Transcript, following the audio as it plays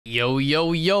Yo,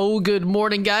 yo, yo, good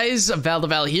morning, guys.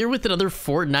 VALtheVAL here with another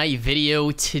Fortnite video.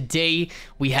 Today,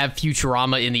 we have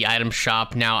Futurama in the item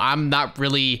shop. Now, I'm not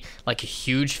really, like, a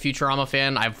huge Futurama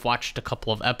fan. I've watched a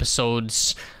couple of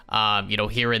episodes, you know,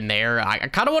 here and there. I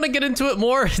kind of want to get into it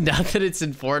more now that it's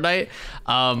in Fortnite,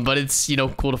 but it's, you know,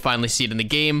 cool to finally see it in the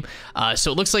game.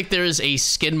 So it looks like there's a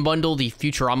skin bundle, the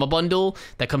Futurama bundle,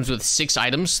 that comes with 6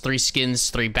 items, 3 skins,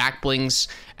 3 back blings,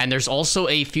 and there's also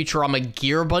a Futurama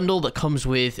gear bundle that comes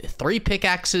with 3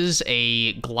 pickaxes,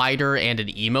 a glider, and an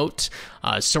emote.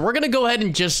 So we're gonna go ahead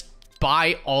and just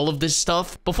buy all of this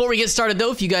stuff. Before we get started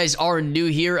though, if you guys are new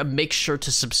here, make sure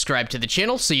to subscribe to the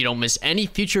channel so you don't miss any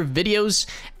future videos.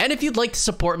 And if you'd like to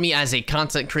support me as a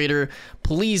content creator,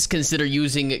 please consider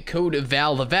using code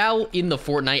VALtheVAL in the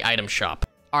Fortnite item shop.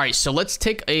 Alright, so let's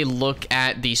take a look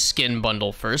at the skin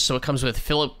bundle first. So it comes with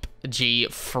Phillip J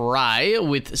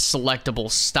with selectable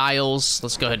styles.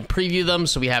 Let's go ahead and preview them.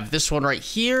 So we have this one right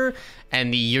here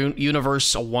and the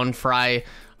Universe 1 Fry.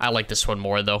 I like this one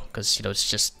more though, because, you know, it's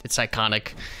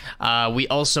iconic. We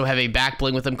also have a back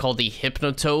bling with them called the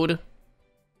Hypnotoad.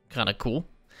 Kind of cool.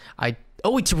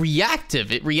 Oh, it's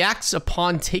reactive. It reacts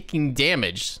upon taking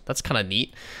damage. That's kind of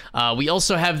neat. We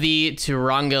also have the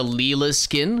Turanga Leela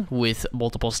Skin with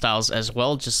multiple styles as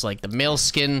well, just like the male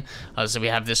skin. So we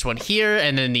have this one here,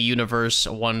 and then the Universe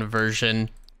 1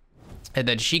 version. And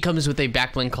then she comes with a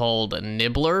back bling called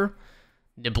Nibblonian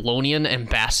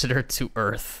Ambassador to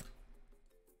Earth.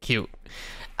 Cute.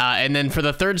 And then for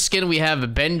the third skin, we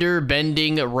have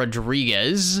Bending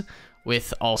Rodriguez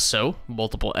with also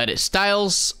multiple edit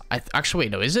styles. Actually,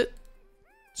 wait, no, is it?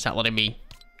 It's not letting me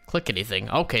click anything.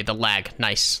 Okay, the lag.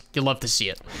 Nice. You'll love to see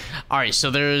it. All right,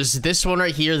 so there's this one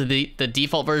right here, the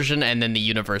default version, and then the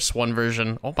Universe 1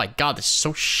 version. Oh my god, this is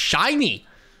so shiny.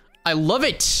 I love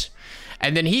it.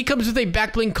 And then he comes with a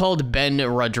back bling called Ben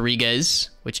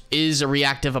Rodriguez, which is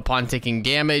reactive upon taking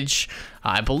damage.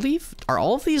 I believe, are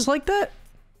all of these like that?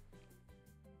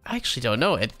 I actually don't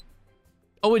know.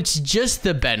 Oh, it's just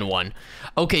the Ben one.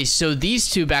 Okay, so these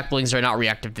 2 back blings are not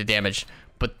reactive to damage,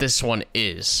 but this one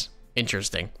is.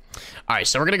 Interesting. All right,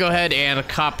 so we're gonna go ahead and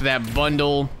cop that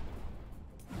bundle.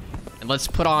 And let's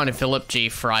put on Phillip J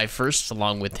first,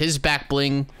 along with his back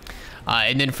bling.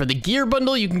 And then for the gear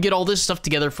bundle, you can get all this stuff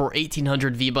together for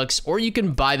 1,800 V-Bucks, or you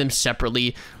can buy them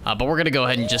separately. But we're going to go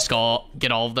ahead and just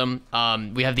get all of them.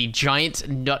 We have the giant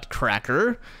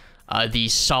Nutcracker, the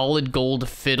solid gold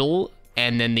Fiddle,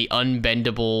 and then the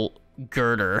unbendable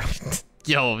Girder.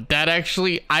 Yo, that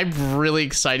actually, I'm really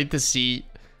excited to see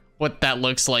what that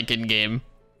looks like in game.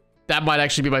 That might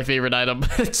actually be my favorite item.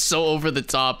 It's so over the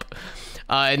top.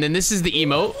 And then this is the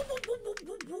emote,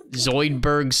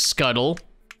 Zoidberg Scuttle.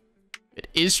 It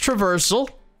is traversal.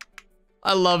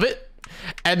 I love it.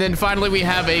 And then finally we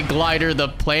have a glider, the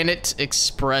Planet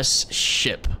Express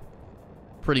ship.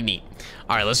 Pretty neat.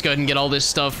 All right, let's go ahead and get all this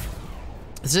stuff.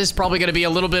 This is probably going to be a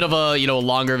little bit of a, you know,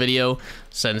 longer video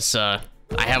since I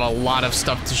have a lot of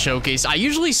stuff to showcase. I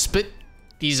usually split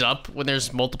these up when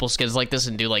there's multiple skins like this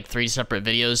and do like 3 separate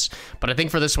videos. But I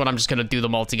think for this one, I'm just going to do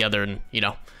them all together and, you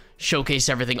know, showcase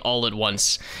everything all at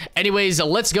once. Anyways,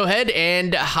 let's go ahead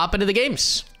and hop into the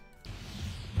games.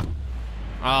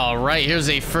 All right, here's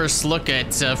a first look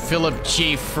at Phillip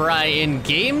J in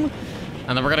game.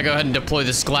 And then we're gonna go ahead and deploy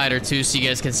this glider too so you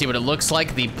guys can see what it looks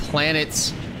like. The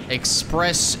Planet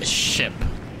Express ship.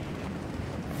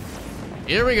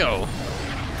 Here we go.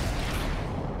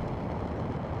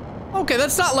 Okay,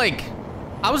 that's not like,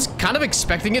 I was kind of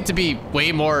expecting it to be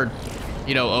way more,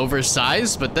 you know,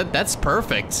 oversized, but that's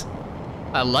perfect.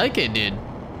 I like it, dude.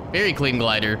 Very clean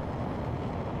glider.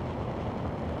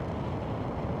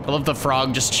 I love the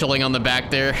frog just chilling on the back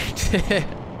there.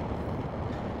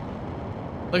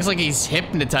 Looks like he's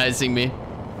hypnotizing me.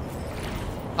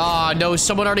 Oh, no,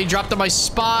 someone already dropped on my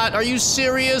spot. Are you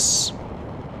serious?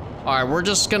 All right, we're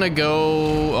just gonna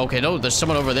go. Okay, no, there's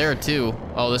someone over there too.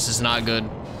 Oh, this is not good.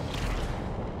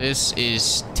 This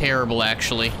is terrible,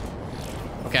 actually.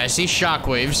 Okay, I see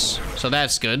shockwaves, so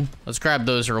that's good. Let's grab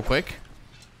those real quick.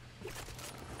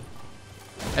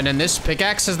 And then this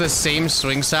pickaxe has the same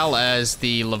swing style as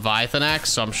the Leviathan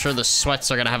axe, so I'm sure the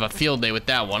sweats are gonna have a field day with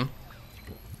that one.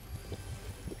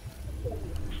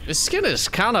 This skin is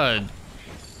kind of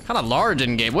large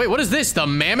in game. Wait, what is this? The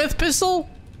mammoth pistol?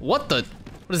 What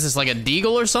is this, like a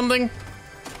deagle or something?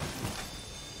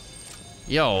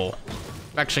 Yo,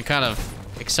 I'm actually kind of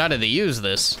excited to use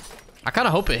this. I kind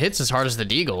of hope it hits as hard as the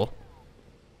deagle.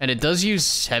 And it does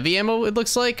use heavy ammo, it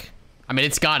looks like. I mean,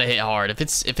 it's gotta hit hard. If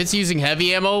it's using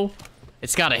heavy ammo,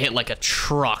 it's gotta hit like a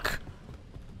truck.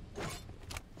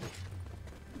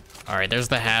 All right, there's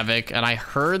the Havoc. And I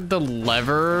heard the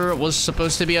lever was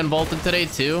supposed to be unvaulted today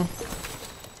too.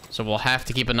 So we'll have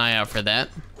to keep an eye out for that.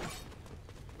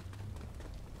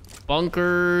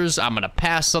 Bunkers. I'm gonna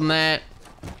pass on that.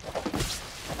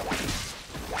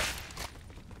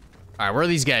 All right, where are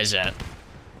these guys at?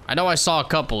 I know I saw a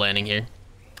couple landing here.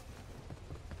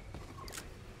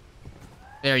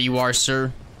 There you are,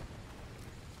 sir.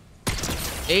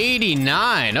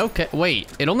 89. Okay, wait.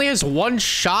 It only has one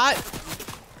shot?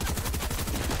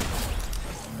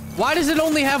 Why does it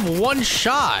only have one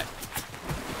shot?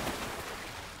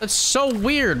 That's so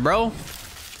weird, bro.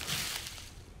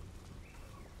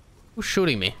 Who's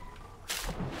shooting me?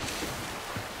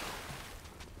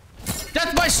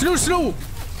 Death by Snoo Snoo!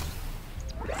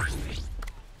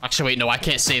 Actually, wait, no, I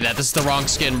can't say that. This is the wrong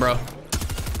skin, bro.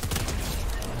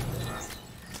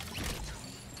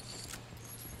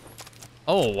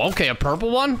 Oh, okay, a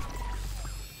purple one?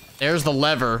 There's the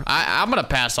lever. I'm gonna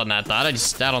pass on that thought. I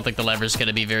don't think the lever's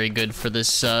gonna be very good for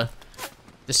this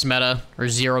this meta or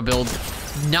zero build.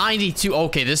 92.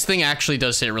 Okay, this thing actually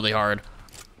does hit really hard.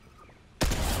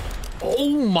 Oh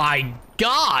my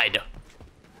god!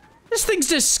 This thing's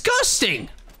disgusting!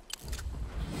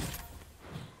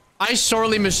 I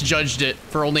sorely misjudged it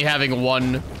for only having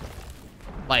one,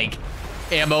 like,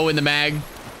 ammo in the mag.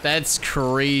 That's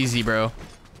crazy, bro.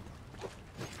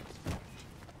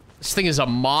 This thing is a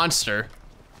monster.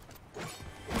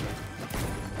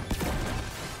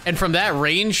 And from that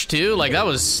range, too, like, that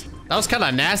was kind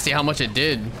of nasty how much it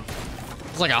did.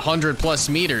 It was like 100+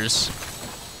 meters.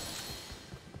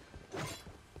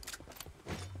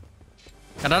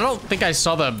 And I don't think I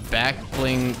saw the back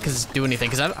bling do anything,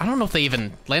 because I don't know if they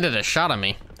even landed a shot on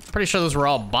me. Pretty sure those were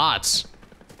all bots.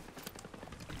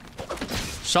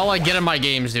 That's all I get in my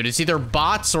games, dude. It's either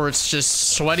bots or it's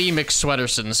just sweaty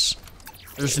McSweatersons.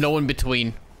 There's no in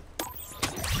between.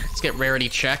 Let's get rarity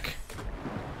check.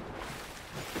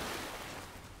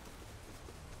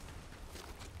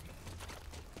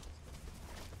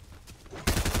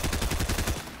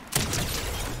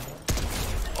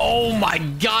 Oh my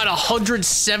god,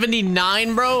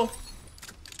 179, bro.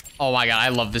 Oh my god, I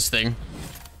love this thing.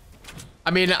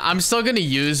 I mean, I'm still gonna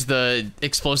use the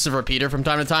explosive repeater from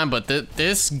time to time, but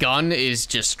this gun is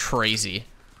just crazy.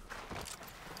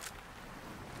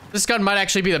 This gun might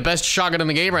actually be the best shotgun in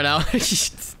the game right now.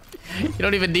 You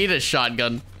don't even need a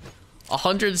shotgun.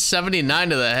 179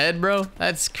 to the head, bro.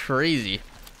 That's crazy.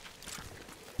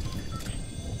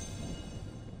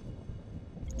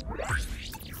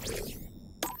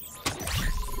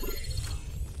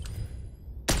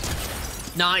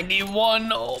 $91.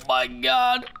 Oh my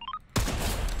god.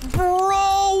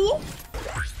 Bro.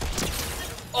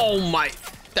 Oh my.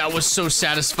 That was so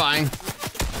satisfying.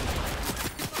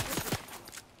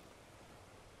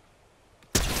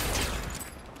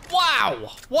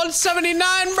 Wow.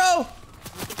 179, bro.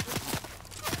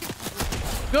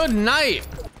 Good night.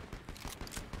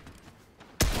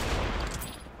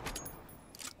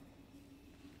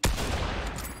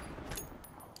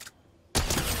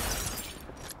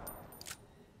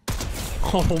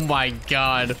 Oh my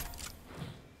god.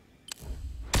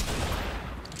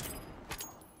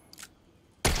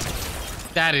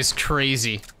 That is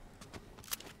crazy.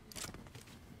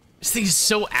 This thing is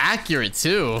so accurate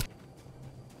too.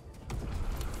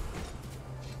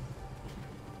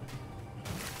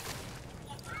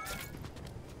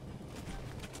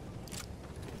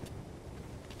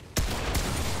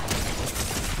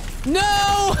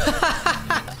 No!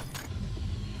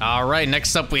 All right,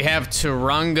 next up we have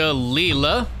Turanga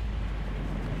Leela,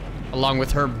 along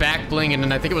with her back bling, and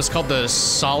then I think it was called the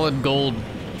solid gold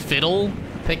Fiddle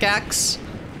pickaxe.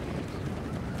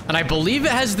 And I believe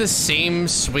it has the same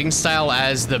swing style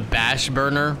as the bash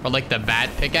burner, or like the bat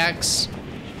pickaxe,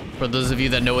 for those of you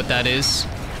that know what that is.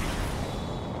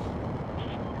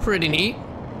 Pretty neat.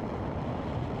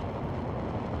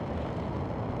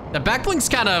 The back bling's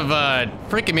kind of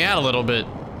freaking me out a little bit.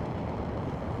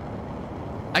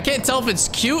 I can't tell if it's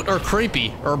cute or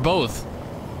creepy, or both.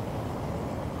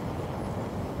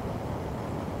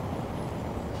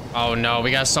 Oh no,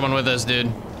 we got someone with us,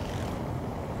 dude.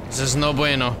 This is no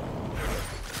bueno.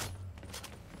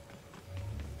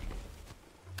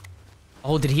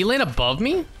 Oh, did he land above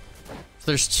me?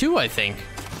 There's two, I think.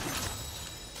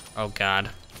 Oh god.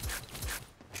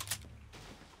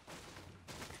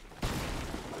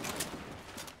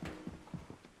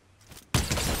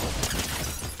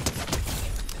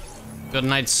 Good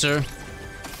night, sir.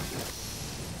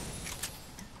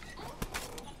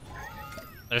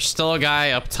 There's still a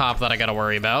guy up top that I gotta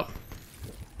worry about.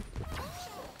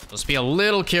 Let's be a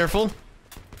little careful.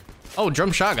 Oh,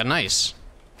 drum shotgun, nice.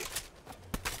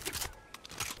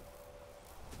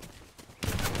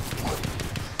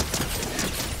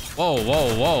 Whoa,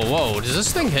 whoa, whoa, whoa. Does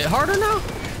this thing hit harder now?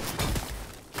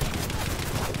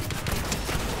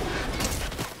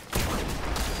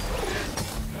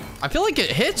 I feel like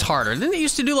it hits harder. Didn't it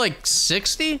used to do like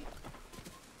 60?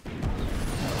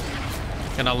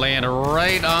 Gonna land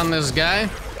right on this guy.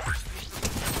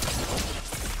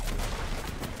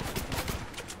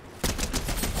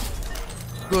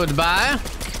 Goodbye.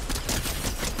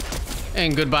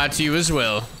 And goodbye to you as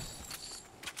well.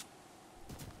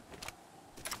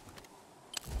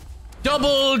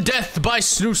 Double death by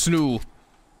Snoo Snoo.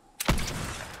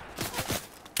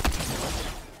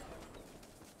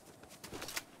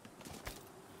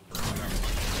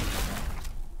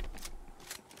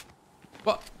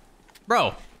 What?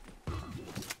 Bro.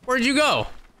 Where'd you go?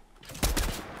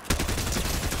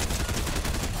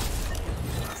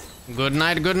 Good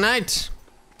night, good night.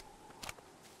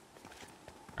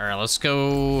 Alright, let's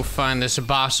go find this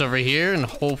boss over here, and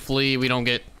hopefully we don't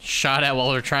get shot at while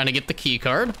we're trying to get the key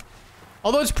card.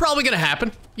 Although it's probably gonna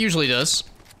happen. Usually does.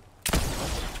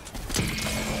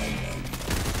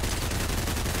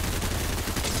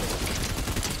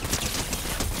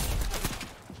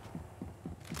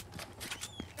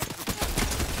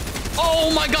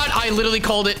 Oh my god, I literally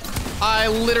called it. I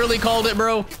literally called it,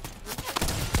 bro.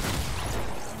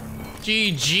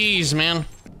 GG's, man.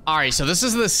 Alright, so this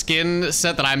is the skin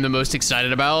set that I'm the most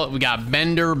excited about. We got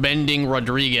Bending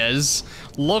Rodriguez.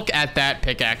 Look at that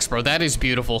pickaxe, bro. That is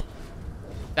beautiful.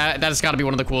 That has got to be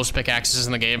one of the coolest pickaxes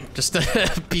in the game. Just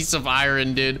a piece of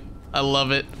iron, dude. I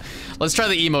love it. Let's try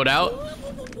the emote out.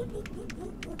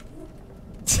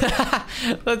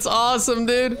 That's awesome,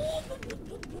 dude.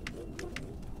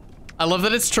 I love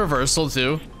that it's traversal,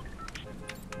 too.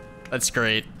 That's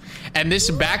great. And this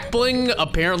back bling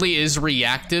apparently is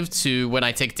reactive to when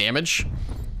I take damage.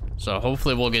 So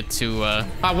hopefully we'll get to,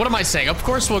 what am I saying? Of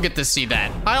course we'll get to see that.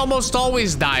 I almost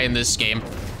always die in this game.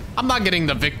 I'm not getting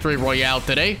the victory royale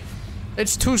today.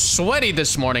 It's too sweaty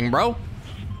this morning, bro.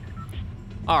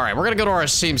 All right, we're gonna go to our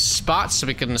same spot so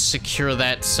we can secure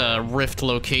that rift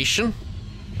location.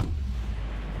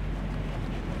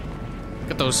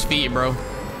 Look at those feet, bro.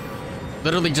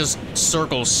 Literally just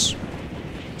circles.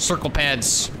 Circle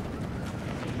pads.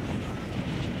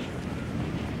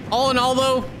 All in all,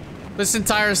 though, this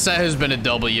entire set has been a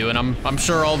W, and I'm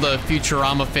sure all the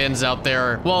Futurama fans out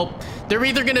there, well, they're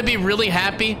either gonna be really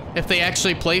happy if they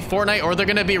actually play Fortnite, or they're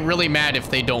gonna be really mad if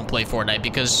they don't play Fortnite,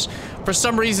 because for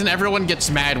some reason, everyone gets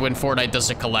mad when Fortnite does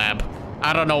a collab.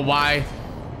 I don't know why.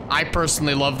 I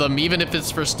personally love them, even if it's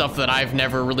for stuff that I've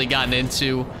never really gotten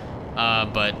into,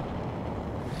 but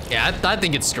yeah, I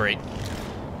think it's great.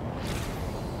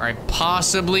 All right,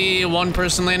 possibly one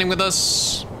person landing with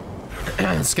us.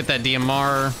 Let's get that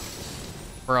DMR.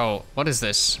 Bro, what is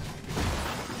this?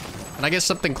 Can I get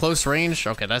something close range?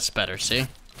 Okay, that's better, see?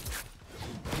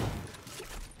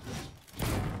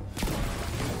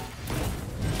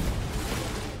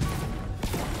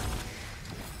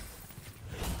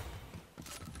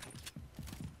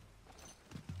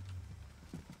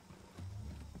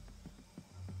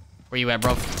 Where you at,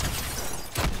 bro?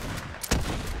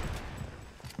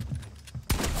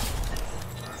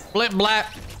 Blip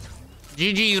blap.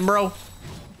 GG's, bro.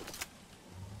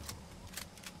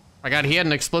 My god, he had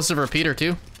an explosive repeater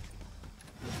too.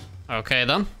 Okay,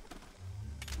 then.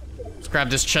 Let's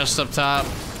grab this chest up top.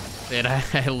 Dude,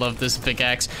 I love this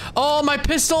pickaxe. Oh, my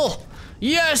pistol!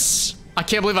 Yes! I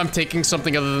can't believe I'm taking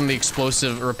something other than the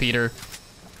explosive repeater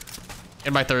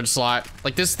in my third slot.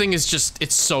 Like, this thing is just,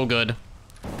 it's so good.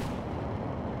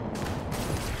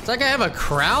 Does that guy have a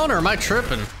crown, or am I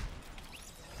tripping?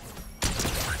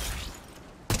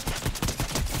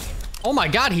 Oh my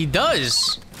god, he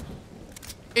does.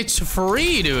 It's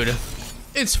free, dude.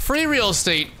 It's free real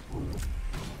estate.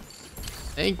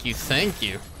 Thank you, thank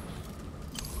you.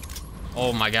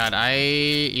 Oh my god,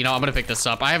 you know, I'm gonna pick this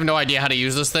up. I have no idea how to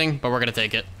use this thing, but we're gonna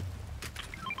take it.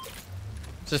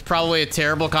 This is probably a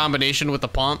terrible combination with the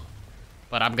pump,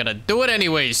 but I'm gonna do it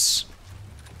anyways.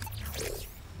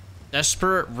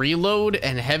 Desperate reload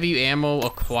and heavy ammo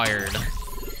acquired.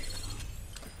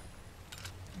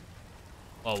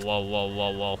 Whoa, whoa, whoa,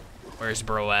 whoa, whoa. Where's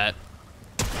bro at?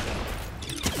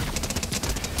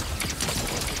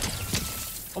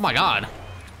 Oh my god.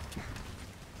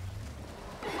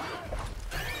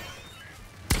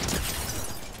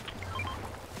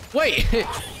 Wait,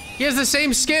 he has the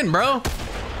same skin, bro.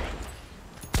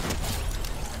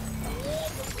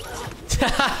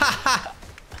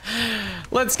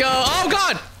 Let's go. Oh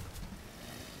god.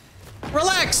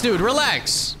 Relax, dude,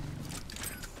 relax.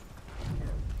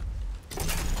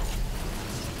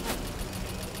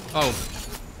 Oh.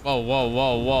 Whoa, whoa,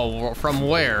 whoa, whoa. From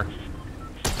where?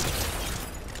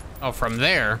 Oh, from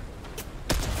there.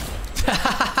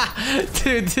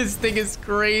 Dude, this thing is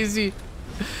crazy.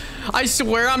 I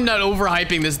swear I'm not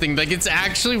overhyping this thing. Like, it's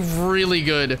actually really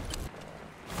good.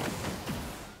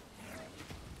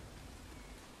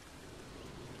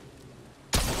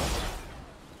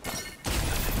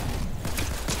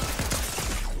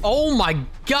 Oh my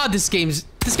god, this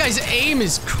guy's aim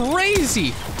is crazy.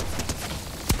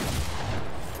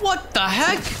 What the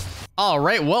heck? All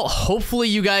right, well, hopefully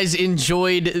you guys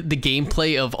enjoyed the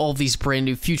gameplay of all these brand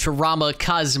new Futurama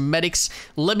cosmetics.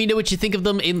 Let me know what you think of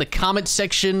them in the comment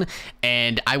section,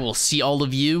 and I will see all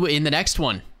of you in the next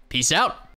one. Peace out.